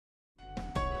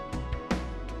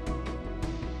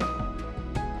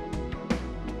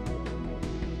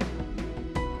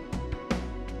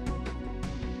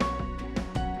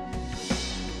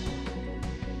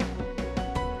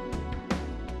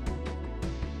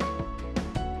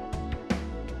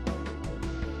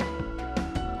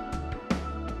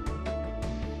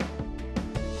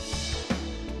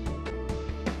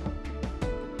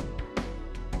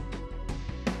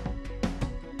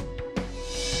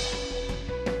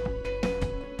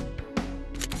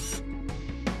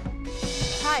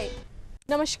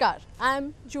Namaskar, I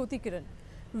am Jyoti Kiran.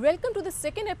 Welcome to the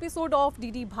second episode of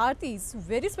DD Bharati's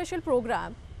very special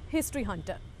program, History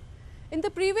Hunter. In the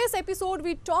previous episode,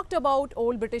 we talked about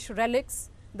old British relics,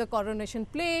 the coronation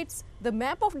plates, the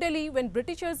map of Delhi when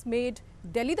Britishers made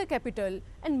Delhi the capital,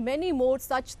 and many more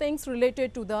such things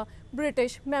related to the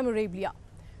British memorabilia.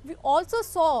 We also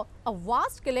saw a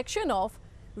vast collection of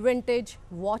vintage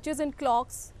watches and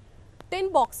clocks,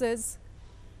 tin boxes,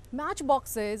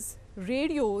 matchboxes,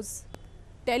 radios,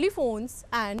 telephones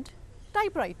and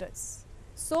typewriters.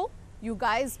 So, you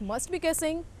guys must be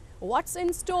guessing what's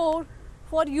in store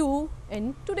for you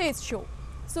in today's show.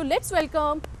 So, let's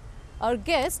welcome our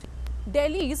guest,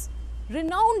 Delhi's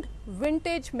renowned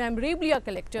vintage memorabilia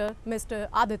collector, Mr.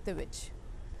 Aditya Vij.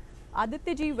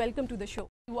 Aditya ji, welcome to the show.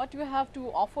 What you have to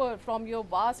offer from your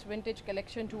vast vintage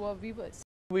collection to our viewers?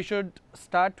 We should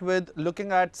start with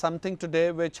looking at something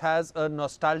today which has a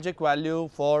nostalgic value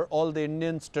for all the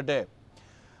Indians today.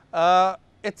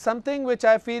 It's something which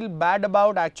I feel bad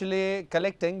about actually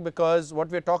collecting, because what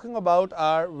we're talking about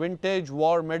are vintage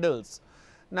war medals.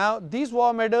 Now, these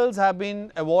war medals have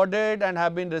been awarded and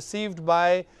have been received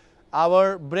by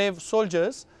our brave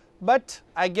soldiers, but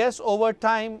I guess over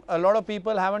time a lot of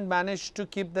people haven't managed to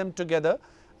keep them together,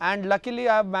 and luckily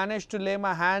I have managed to lay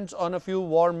my hands on a few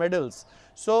war medals.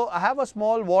 So, I have a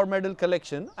small war medal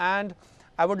collection and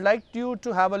I would like you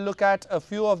to have a look at a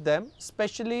few of them,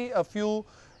 especially a few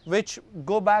which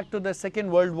go back to the Second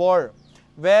World War,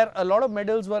 where a lot of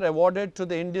medals were awarded to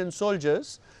the Indian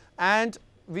soldiers, and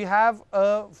we have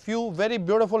a few very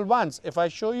beautiful ones. If I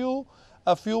show you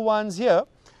a few ones here,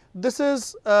 this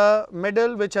is a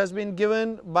medal which has been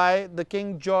given by the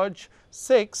King George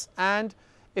VI, and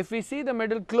if we see the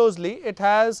medal closely, it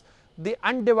has the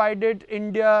undivided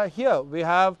India here. We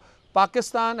have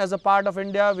Pakistan as a part of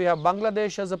India, we have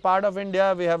Bangladesh as a part of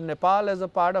India, we have Nepal as a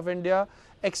part of India,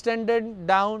 extended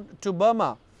down to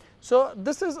Burma. So,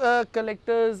 this is a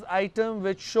collector's item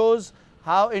which shows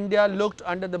how India looked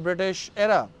under the British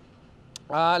era.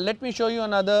 Let me show you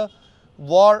another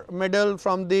war medal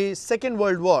from the Second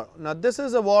World War. Now, this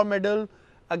is a war medal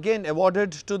again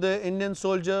awarded to the Indian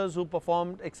soldiers who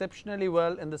performed exceptionally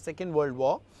well in the Second World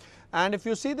War. And if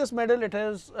you see this medal, it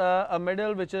is a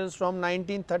medal which is from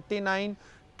 1939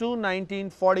 to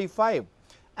 1945.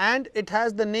 And it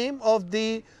has the name of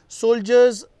the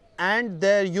soldiers and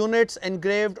their units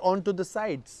engraved onto the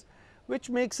sides, which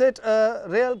makes it a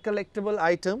real collectible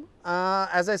item.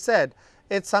 As I said,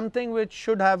 it's something which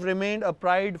should have remained a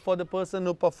pride for the person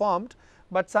who performed,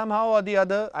 but somehow or the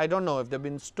other, I don't know if they've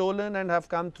been stolen and have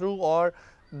come through, or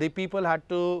the people had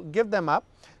to give them up.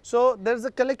 So, there is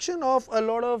a collection of a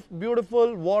lot of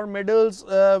beautiful war medals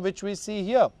which we see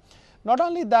here. Not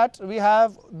only that, we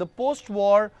have the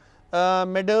post-war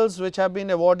medals which have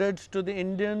been awarded to the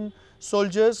Indian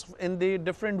soldiers in the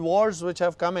different wars which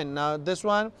have come in. Now, this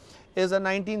one is a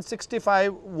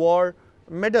 1965 war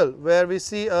medal, where we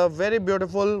see a very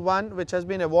beautiful one which has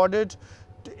been awarded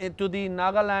to the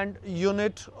Nagaland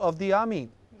unit of the army,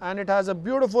 and it has a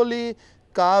beautifully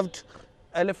carved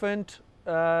elephant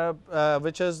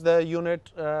which is the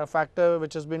unit factor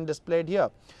which has been displayed here.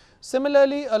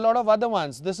 Similarly, a lot of other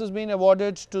ones. This has been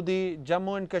awarded to the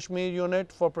Jammu and Kashmir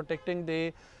unit for protecting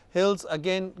the hills,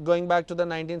 again going back to the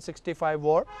 1965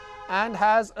 war, and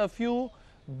has a few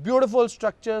beautiful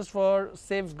structures for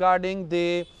safeguarding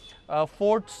the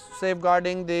forts,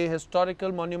 safeguarding the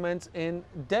historical monuments in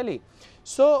Delhi.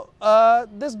 So,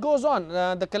 this goes on.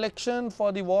 The collection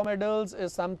for the war medals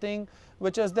is something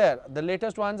which is there. The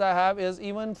latest ones I have is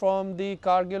even from the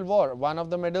Kargil war, one of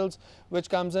the medals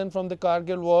which comes in from the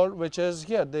Kargil war, which is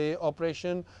here, the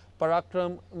Operation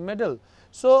Parakram medal.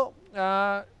 So,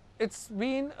 it's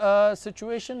been a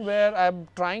situation where I'm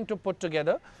trying to put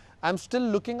together. I'm still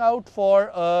looking out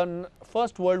for a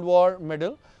First World War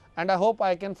medal, and I hope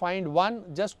I can find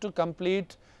one just to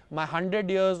complete my 100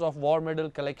 years of war medal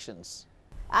collections.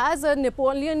 As a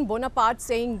Napoleon Bonaparte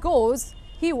saying goes,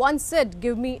 he once said,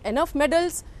 "Give me enough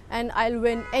medals and I'll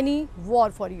win any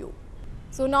war for you."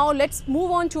 So now let's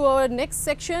move on to our next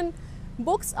section.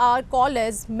 Books are called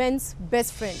as men's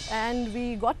best friend, and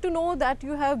we got to know that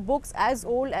you have books as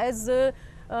old as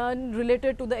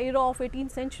related to the era of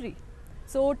 18th century.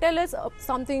 So tell us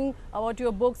something about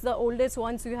your books, the oldest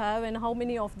ones you have, and how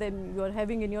many of them you are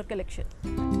having in your collection.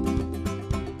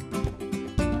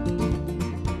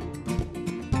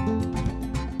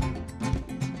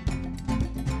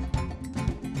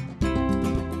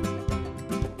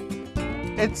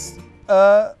 It's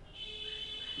a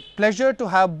pleasure to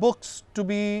have books, to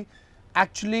be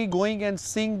actually going and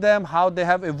seeing them, how they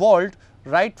have evolved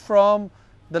right from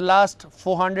the last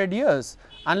 400 years.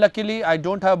 Unluckily, I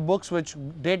don't have books which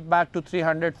date back to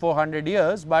 300, 400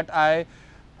 years, but I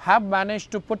have managed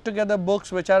to put together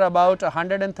books which are about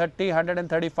 130,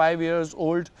 135 years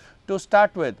old to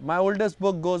start with. My oldest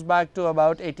book goes back to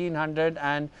about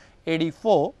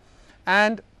 1884,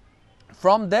 and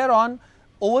from there on,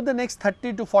 over the next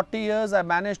 30 to 40 years, I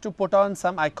managed to put on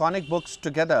some iconic books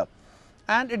together.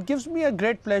 And it gives me a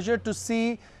great pleasure to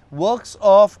see works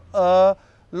of a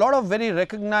lot of very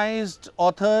recognized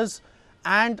authors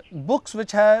and books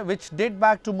which date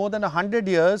back to more than 100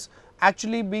 years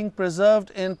actually being preserved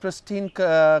in pristine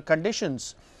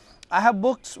conditions. I have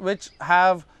books which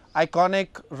have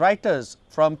iconic writers,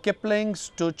 from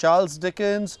Kipling's to Charles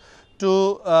Dickens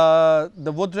to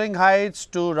the Wuthering Heights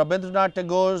to Rabindranath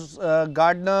Tagore's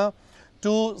Gardener,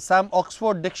 to some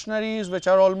Oxford dictionaries which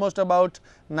are almost about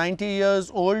 90 years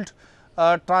old,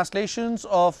 translations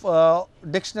of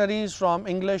dictionaries from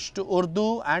English to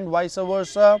Urdu and vice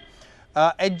versa,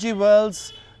 H.G.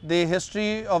 Wells, The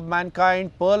History of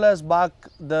Mankind, Pearl as Buck,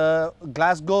 the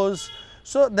Glasgow's.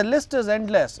 So the list is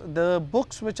endless. The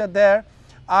books which are there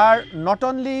are not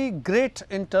only great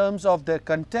in terms of their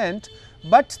content,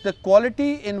 but the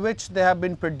quality in which they have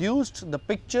been produced, the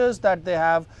pictures that they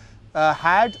have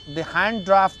had, the hand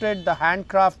drafted, the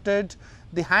handcrafted,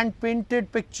 the hand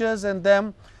painted pictures in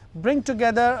them bring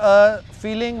together a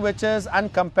feeling which is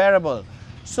uncomparable.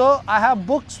 So I have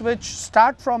books which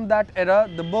start from that era,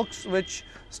 the books which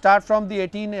start from the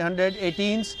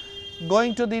 1818s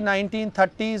going to the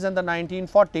 1930s and the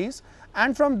 1940s,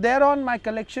 and from there on my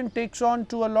collection takes on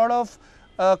to a lot of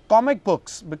comic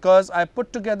books, because I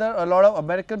put together a lot of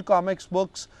American comics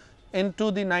books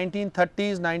into the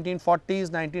 1930s, 1940s,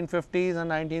 1950s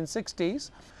and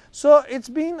 1960s. So it's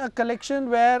been a collection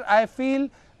where I feel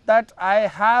that I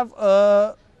have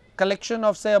a collection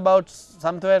of, say, about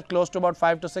somewhere close to about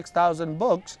 5,000 to 6,000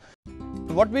 books.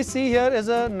 What we see here is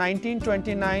a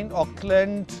 1929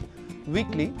 Auckland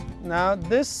weekly. Now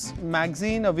this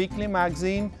magazine, a weekly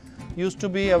magazine, used to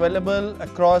be available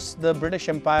across the British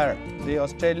Empire, the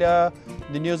Australia,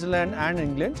 the New Zealand and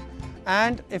England.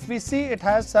 And if we see, it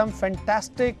has some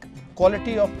fantastic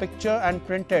quality of picture and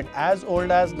printed as old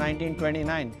as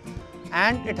 1929.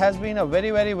 And it has been a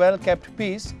very well kept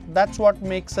piece. That's what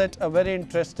makes it a very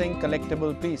interesting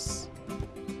collectible piece.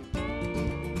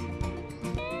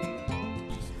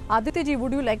 Aditya ji,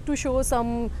 would you like to show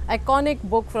some iconic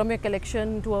book from your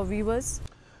collection to our viewers?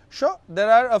 Sure, there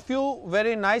are a few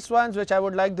very nice ones which I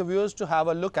would like the viewers to have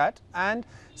a look at, and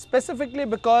specifically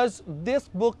because these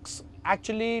books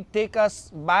actually take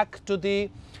us back to the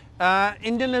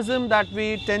Indianism that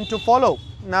we tend to follow.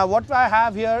 Now what I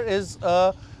have here is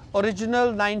a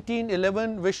original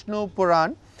 1911 Vishnu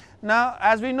Puran. Now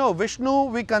as we know, Vishnu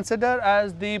we consider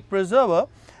as the preserver,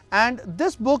 and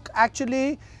this book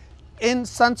actually in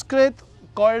Sanskrit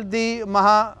called the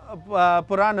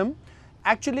Mahapuranam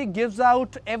actually gives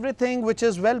out everything which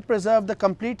is well preserved, the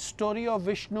complete story of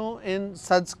Vishnu in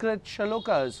Sanskrit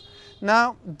shlokas.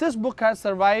 Now this book has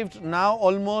survived now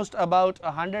almost about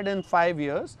 105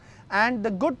 years, and the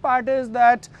good part is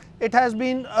that it has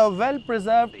been well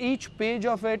preserved. Each page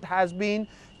of it has been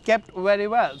kept very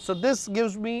well. So this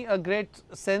gives me a great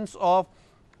sense of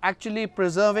actually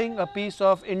preserving a piece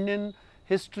of Indian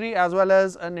history as well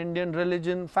as an Indian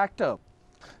religion factor.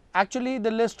 Actually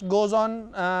the list goes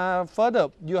on further.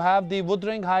 You have the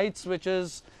Wuthering Heights, which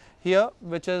is here,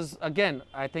 which is again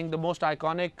I think the most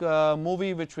iconic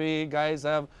movie which we guys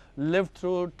have lived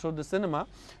through the cinema.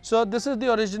 So this is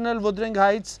the original Wuthering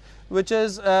Heights which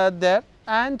is there,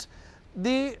 and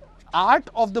the art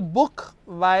of the book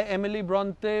by Emily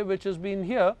Bronte which has been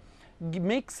here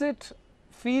makes it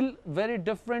feel very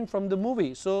different from the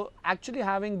movie. So actually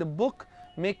having the book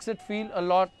makes it feel a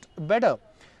lot better.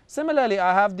 Similarly,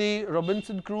 I have the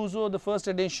Robinson Crusoe, the first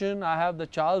edition, I have the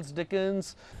Charles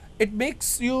Dickens. It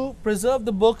makes you preserve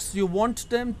the books. You want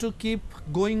them to keep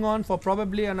going on for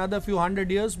probably another few hundred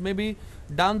years, maybe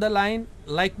down the line,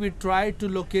 like we try to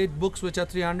locate books which are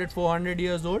 300, 400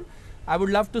 years old. I would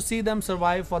love to see them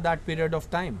survive for that period of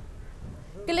time.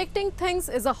 Collecting things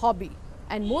is a hobby,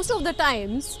 and most of the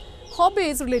times hobby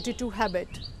is related to habit.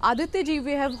 Aditya ji,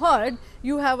 we have heard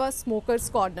you have a smoker's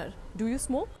corner. Do you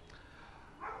smoke?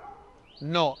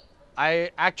 No,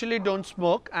 I actually don't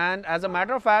smoke, and as a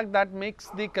matter of fact that makes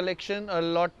the collection a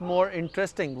lot more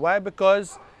interesting. Why?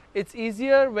 Because it's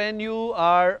easier when you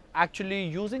are actually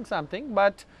using something,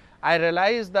 but I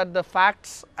realize that the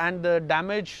facts and the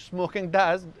damage smoking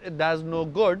does, it does no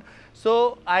good.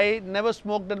 So I never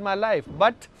smoked in my life.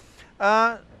 But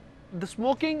the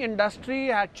smoking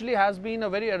industry actually has been a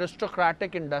very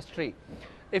aristocratic industry.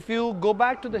 If you go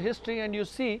back to the history and you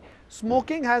see,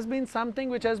 smoking has been something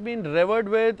which has been revered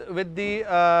with the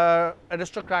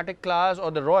aristocratic class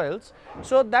or the royals.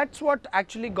 So that's what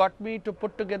actually got me to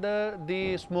put together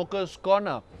the Smokers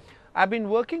Corner. I've been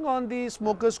working on the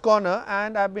Smokers Corner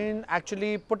and I've been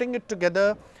actually putting it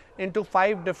together into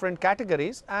 5 different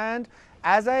categories, and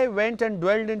as I went and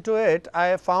dwelled into it,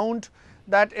 I found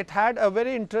that it had a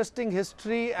very interesting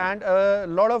history and a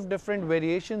lot of different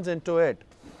variations into it.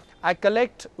 I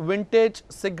collect vintage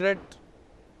cigarette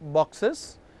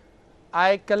boxes,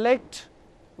 I collect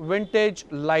vintage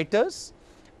lighters,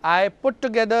 I put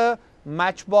together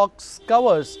matchbox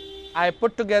covers, I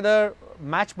put together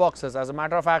matchboxes. As a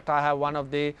matter of fact, I have one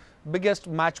of the biggest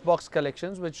matchbox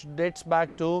collections which dates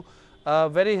back to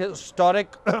very historic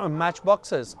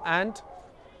matchboxes, and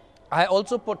I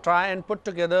also try and put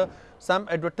together some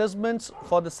advertisements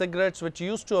for the cigarettes which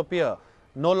used to appear.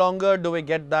 No longer do we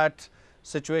get that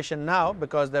situation now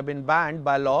because they have been banned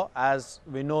by law, as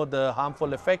we know the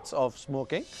harmful effects of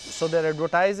smoking. So their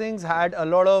advertisings had a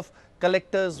lot of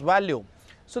collector's value.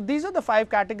 So these are the 5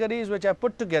 categories which I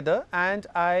put together and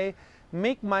I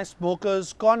make my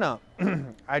Smokers Corner.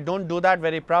 I don't do that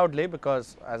very proudly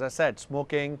because, as I said,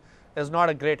 smoking is not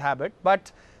a great habit,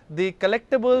 but the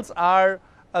collectibles are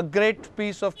a great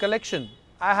piece of collection.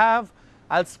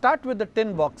 I'll start with the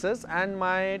tin boxes, and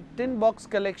my tin box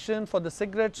collection for the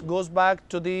cigarettes goes back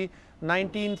to the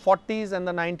 1940s and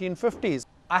the 1950s.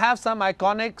 I have some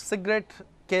iconic cigarette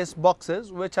case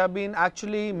boxes which have been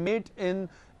actually made in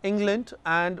England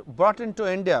and brought into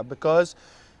India because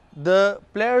the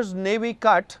Players Navy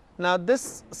cut. Now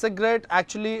this cigarette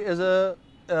actually is a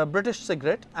British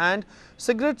cigarette, and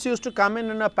cigarettes used to come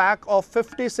in a pack of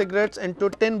 50 cigarettes into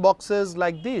tin boxes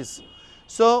like these.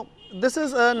 So this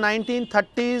is a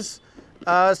 1930s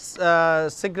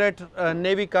cigarette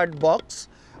Navy cut box.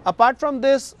 Apart from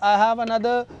this, I have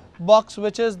another box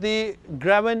which is the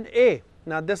Graven A.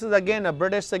 Now this is again a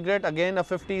British cigarette, again a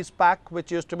 50s pack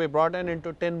which used to be brought in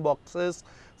into tin boxes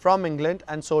from England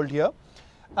and sold here.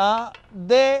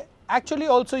 They actually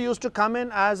also used to come in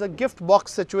as a gift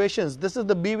box situations. This is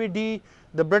the BVD,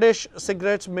 the British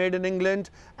cigarettes made in England,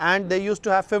 and they used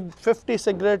to have 50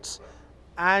 cigarettes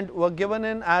and were given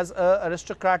in as a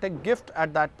aristocratic gift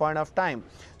at that point of time.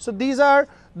 So these are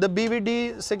the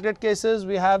BVD cigarette cases.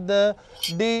 We have the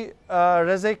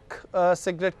Rezik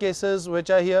cigarette cases which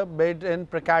are here made in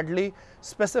Piccadilly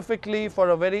specifically for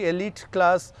a very elite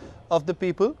class of the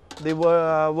people. They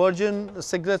were virgin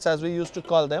cigarettes, as we used to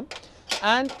call them.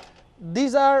 And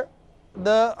these are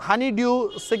the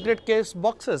honeydew cigarette case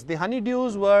boxes. The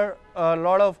honeydews were a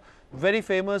lot of very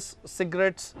famous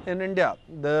cigarettes in India.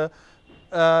 The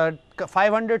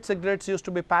 500 cigarettes used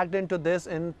to be packed into this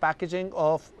in packaging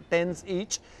of 10s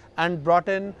each and brought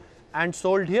in and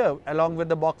sold here along with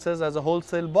the boxes as a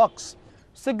wholesale box.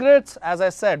 Cigarettes, as I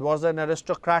said, was an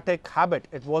aristocratic habit.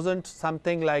 It wasn't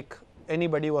something like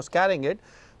anybody was carrying it.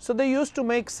 So they used to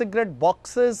make cigarette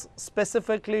boxes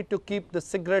specifically to keep the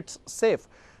cigarettes safe.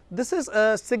 This is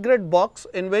a cigarette box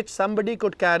in which somebody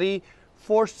could carry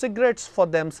 4 cigarettes for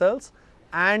themselves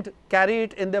and carry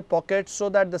it in their pockets so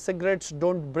that the cigarettes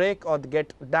don't break or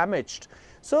get damaged.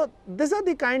 So these are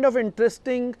the kind of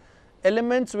interesting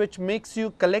elements which makes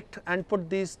you collect and put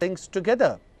these things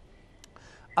together.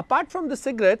 Apart from the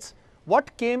cigarettes,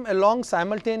 what came along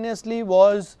simultaneously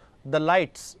was the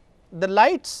lights. The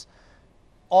lights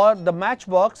or the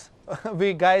matchbox,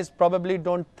 we guys probably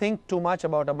don't think too much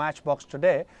about a matchbox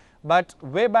today, but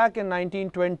way back in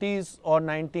 1920s or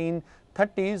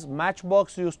 1930s,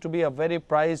 matchbox used to be a very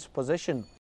prized possession.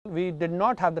 We did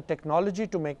not have the technology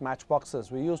to make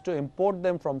matchboxes. We used to import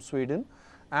them from Sweden,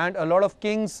 and a lot of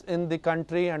kings in the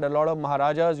country and a lot of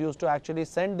maharajas used to actually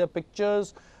send their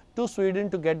pictures to Sweden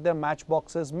to get their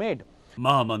matchboxes made.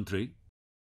 Mahamantri,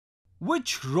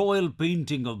 which royal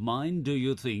painting of mine do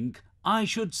you think I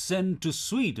should send to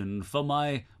Sweden for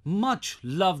my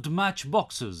much-loved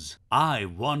matchboxes? I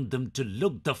want them to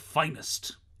look the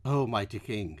finest. Oh, mighty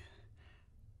king,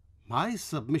 my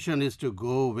submission is to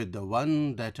go with the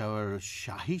one that our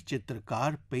Shahi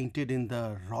Chitrakar painted in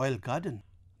the royal garden.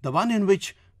 The one in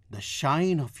which the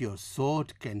shine of your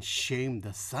sword can shame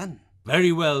the sun.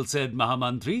 Very well said,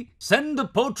 Mahamantri. Send the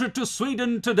portrait to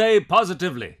Sweden today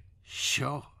positively.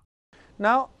 Sure.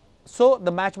 Now, so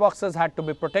the matchboxes had to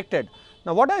be protected.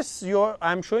 Now, what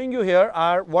I'm showing you here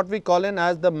are what we call in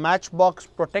as the matchbox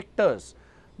protectors.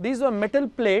 These were metal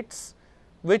plates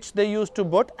which they used to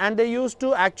put, and they used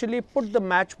to actually put the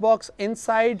matchbox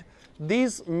inside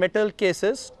these metal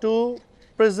cases to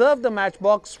preserve the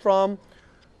matchbox from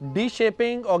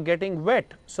de-shaping or getting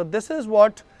wet. So this is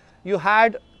what you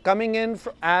had coming in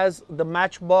as the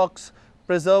matchbox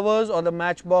preservers or the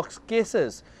matchbox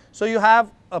cases. So you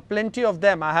have plenty of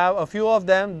them. I have a few of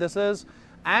them. This is,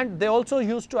 and they also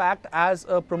used to act as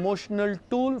a promotional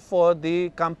tool for the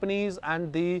companies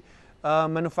and the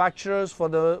manufacturers for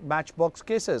the matchbox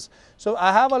cases. So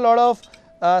I have a lot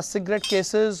of cigarette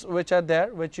cases which are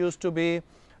there, which used to be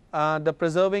the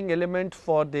preserving element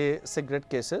for the cigarette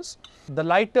cases. The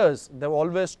lighters, they've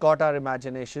always caught our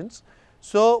imaginations.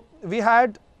 So we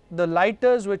had the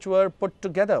lighters which were put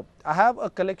together. I have a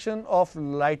collection of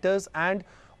lighters, and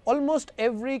almost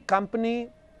every company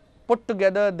put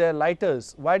together their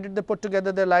lighters. Why did they put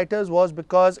together their lighters? Was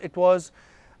because it was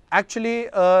actually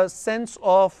a sense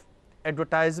of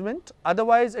advertisement.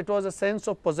 Otherwise, it was a sense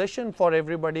of possession for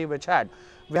everybody which had.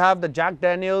 We have the Jack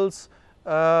Daniels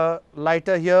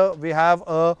lighter here. We have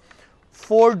a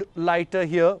Ford lighter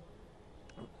here.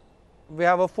 We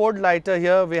have a Ford lighter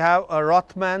here. We have a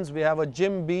Rothmans. We have a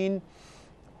Jim Beam.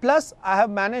 Plus, I have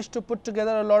managed to put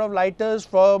together a lot of lighters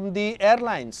from the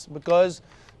airlines, because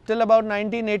till about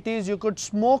 1980s you could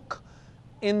smoke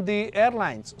in the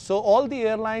airlines. So all the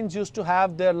airlines used to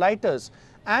have their lighters,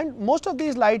 and most of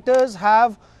these lighters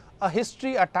have a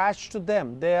history attached to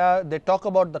them. They talk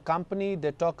about the company,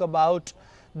 they talk about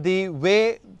the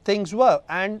way things were,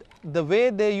 and the way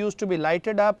they used to be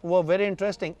lighted up were very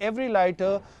interesting. Every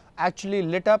lighter actually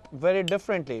lit up very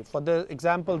differently. For the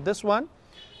example, this one,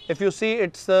 if you see,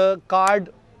 it's a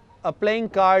playing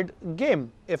card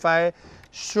game. If I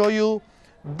show you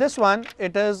this one,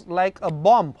 it is like a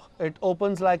bomb. It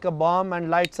opens like a bomb and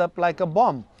lights up like a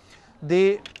bomb.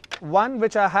 The one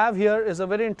which I have here is a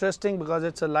very interesting, because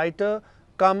it's a lighter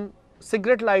come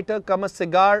cigarette lighter come a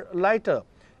cigar lighter.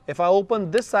 If I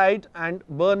open this side and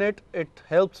burn it, it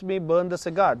helps me burn the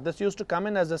cigar. This used to come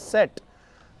in as a set.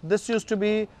 This used to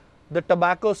be the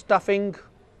tobacco stuffing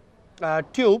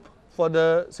tube for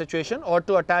the situation, or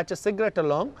to attach a cigarette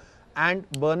along and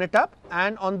burn it up,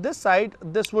 and on this side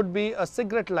this would be a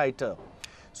cigarette lighter.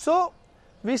 So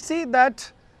we see that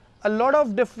a lot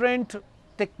of different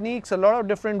techniques, a lot of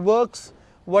different works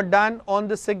were done on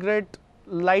the cigarette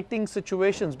lighting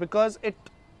situations, because it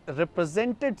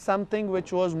represented something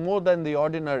which was more than the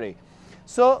ordinary.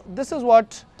 So this is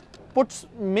what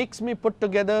makes me put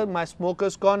together my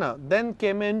smoker's corner. Then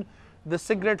came in the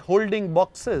cigarette holding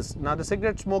boxes. Now the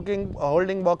cigarette smoking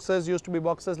holding boxes used to be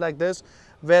boxes like this,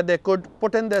 where they could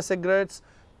put in their cigarettes,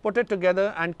 put it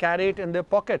together and carry it in their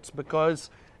pockets,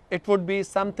 because it would be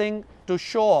something to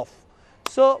show off.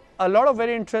 So a lot of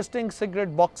very interesting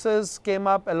cigarette boxes came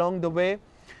up along the way.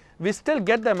 We still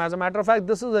get them. As a matter of fact,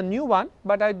 this is a new one,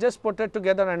 but I just put it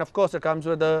together, and of course it comes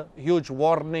with a huge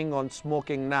warning on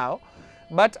smoking now.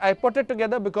 But I put it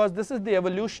together because this is the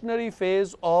evolutionary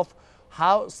phase of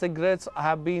how cigarettes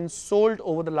have been sold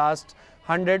over the last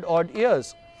 100 odd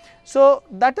years. So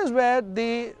that is where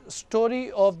the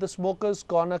story of the smoker's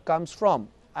corner comes from.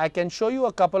 I can show you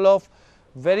a couple of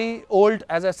very old,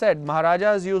 as I said,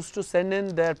 Maharajas used to send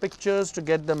in their pictures to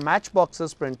get the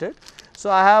matchboxes printed. So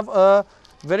I have a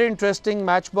very interesting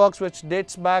matchbox which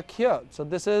dates back here. So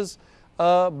this is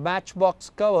a matchbox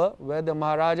cover where the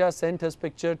Maharaja sent his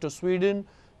picture to Sweden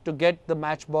to get the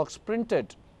matchbox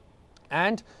printed.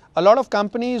 And a lot of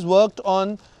companies worked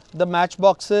on the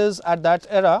matchboxes at that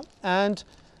era, and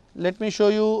let me show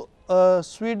you a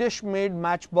Swedish made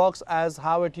matchbox as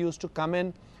how it used to come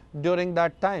in during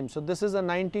that time. So this is a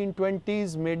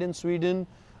 1920s made in Sweden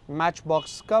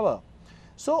matchbox cover.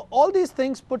 So all these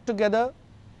things put together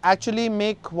actually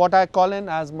make what I call in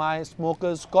as my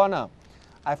smoker's corner.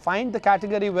 I find the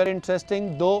category very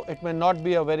interesting, though it may not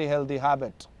be a very healthy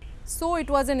habit. So it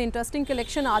was an interesting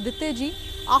collection, Aditya ji.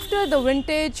 After the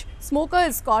vintage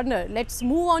smoker's corner, let's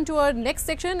move on to our next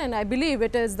section, and I believe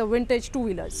it is the vintage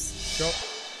two-wheelers.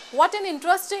 Sure. What an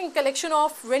interesting collection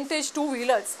of vintage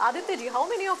two-wheelers. Aditya ji, how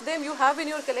many of them you have in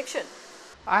your collection?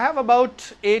 I have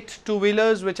about 8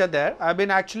 two-wheelers which are there. I've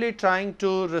been actually trying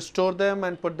to restore them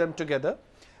and put them together.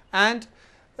 And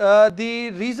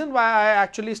the reason why I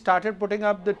actually started putting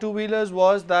up the two-wheelers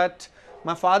was that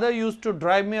my father used to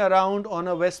drive me around on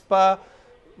a Vespa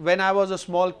when I was a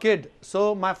small kid.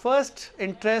 So my first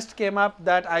interest came up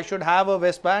that I should have a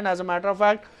Vespa, and as a matter of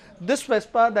fact, this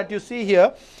Vespa that you see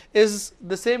here is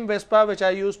the same Vespa which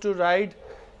I used to ride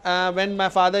when my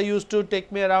father used to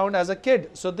take me around as a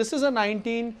kid. So this is a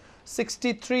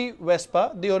 1963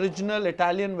 Vespa, the original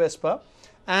Italian Vespa,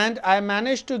 and I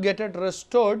managed to get it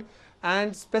restored.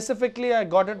 And specifically I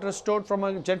got it restored from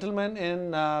a gentleman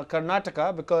in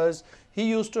Karnataka, because he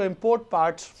used to import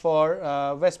parts for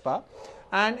Vespa.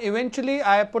 And eventually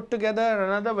I put together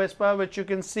another Vespa which you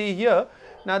can see here.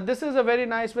 Now this is a very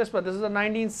nice Vespa. This is a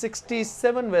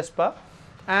 1967 Vespa,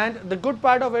 and the good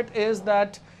part of it is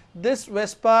that this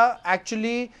Vespa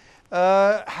actually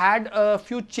had a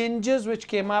few changes which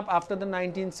came up after the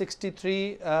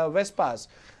 1963 Vespas,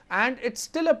 and it's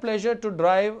still a pleasure to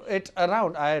drive it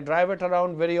around. I drive it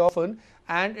around very often,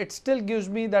 and it still gives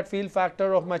me that feel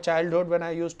factor of my childhood when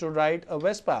I used to ride a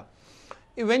Vespa.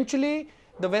 Eventually,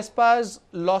 the Vespas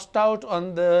lost out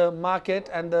on the market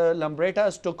and the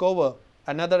Lambrettas took over,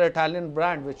 another Italian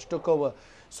brand which took over.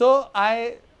 So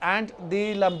the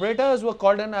Lambrettas were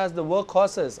called in as the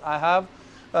workhorses. I have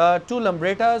two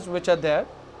Lambrettas which are there,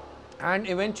 and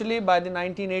eventually by the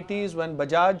 1980s, when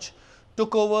Bajaj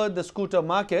took over the scooter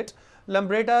market,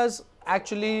 Lambrettas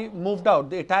actually moved out.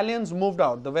 The Italians moved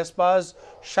out. The Vespas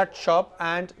shut shop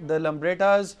and the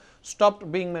Lambrettas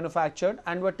stopped being manufactured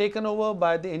and were taken over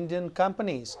by the Indian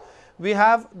companies. We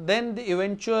have then the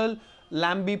eventual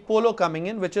Lambi Polo coming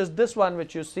in, which is this one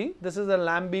which you see. This is a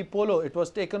Lambi Polo. It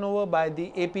was taken over by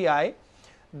the API,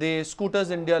 the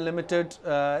Scooters India Limited,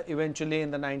 eventually in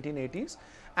the 1980s.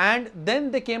 And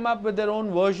then they came up with their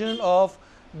own version of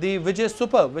the Vijay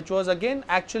Super, which was again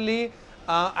actually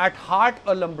at heart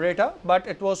a Lambretta, but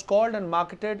it was called and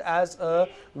marketed as a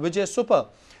Vijay Super.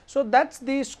 So that's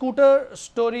the scooter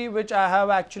story which I have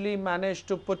actually managed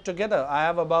to put together. I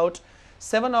have about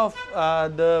 7 of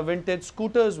the vintage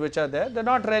scooters which are there. They're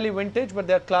not really vintage, but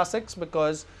they're classics,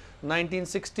 because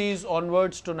 1960s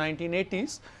onwards to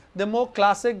 1980s, they're more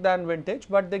classic than vintage,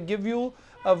 but they give you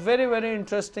a very, very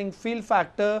interesting feel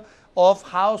factor of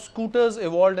how scooters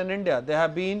evolved in India. They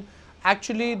have been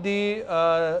actually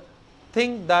the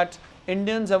thing that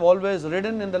Indians have always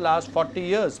ridden in the last 40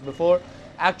 years. Before,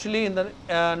 actually in the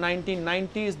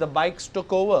 1990s, the bikes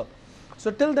took over. So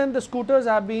till then the scooters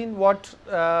have been what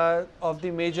of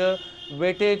the major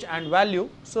weightage and value.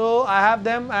 So I have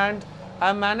them, and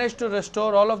I managed to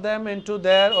restore all of them into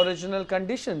their original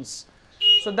conditions.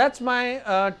 So that's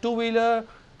my two-wheeler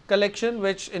collection,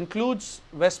 which includes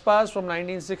Vespas from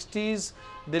 1960s,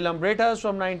 the Lambrettas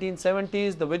from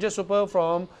 1970s, the Vijay Super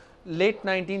from late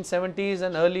 1970s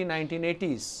and early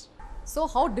 1980s. So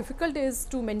how difficult is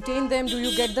to maintain them? Do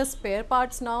you get the spare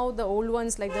parts now, the old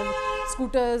ones like the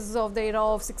scooters of the era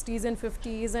of 60s and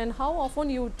 50s, and how often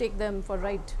you take them for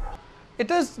ride?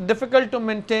 It is difficult to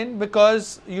maintain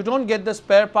because you don't get the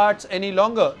spare parts any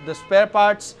longer. The spare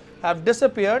parts have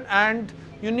disappeared, and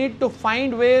you need to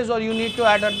find ways, or you need to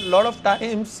at a lot of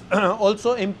times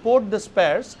also import the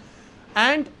spares.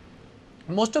 And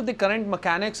most of the current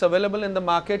mechanics available in the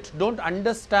market don't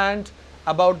understand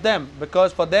about them,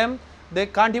 because for them they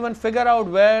can't even figure out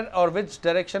where or which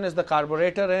direction is the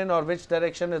carburetor in, or which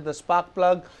direction is the spark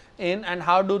plug in, and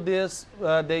how do this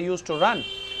they used to run.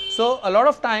 So a lot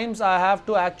of times I have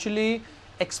to actually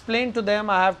explain to them,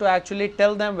 I have to actually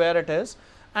tell them where it is.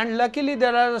 And luckily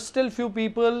there are still few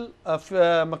people,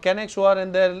 mechanics who are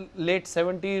in their late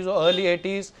 70s or early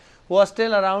 80s, who are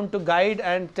still around to guide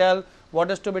and tell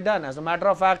what is to be done. As a matter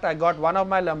of fact, I got one of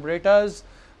my Lambrettas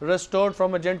restored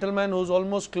from a gentleman who's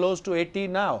almost close to 80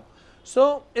 now.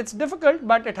 So it's difficult,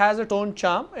 but it has its own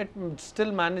charm. It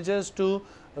still manages to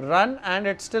run, and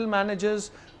it still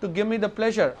manages to give me the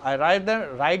pleasure. I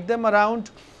ride them around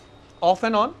off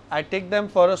and on. I take them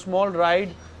for a small ride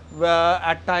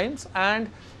at times, and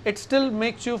it still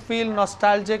makes you feel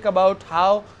nostalgic about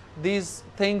how these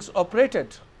things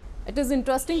operated. It is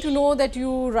interesting to know that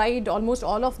you ride almost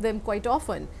all of them quite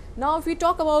often. Now if we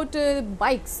talk about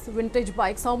bikes, vintage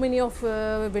bikes, how many of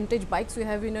vintage bikes you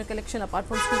have in your collection apart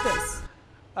from scooters?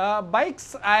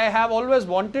 Bikes, I have always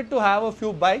wanted to have a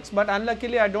few bikes, but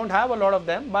unluckily I don't have a lot of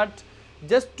them. But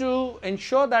just to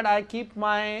ensure that I keep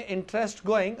my interest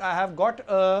going, I have got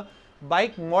a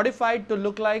bike modified to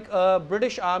look like a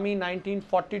British Army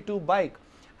 1942 bike.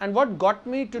 And what got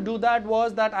me to do that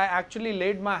was that I actually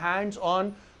laid my hands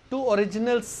on 2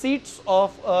 original seats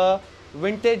of a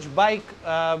vintage bike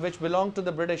which belonged to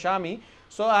the British Army.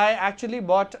 So I actually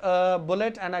bought a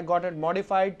Bullet and I got it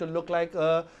modified to look like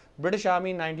a British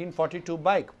Army 1942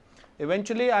 bike.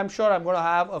 Eventually I'm sure I'm going to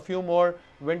have a few more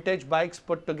vintage bikes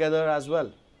put together as well.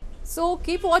 So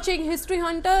keep watching History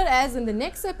Hunter, as in the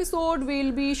next episode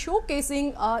we'll be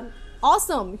showcasing an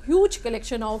awesome huge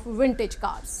collection of vintage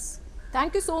cars.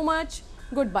 Thank you so much.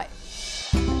 Goodbye.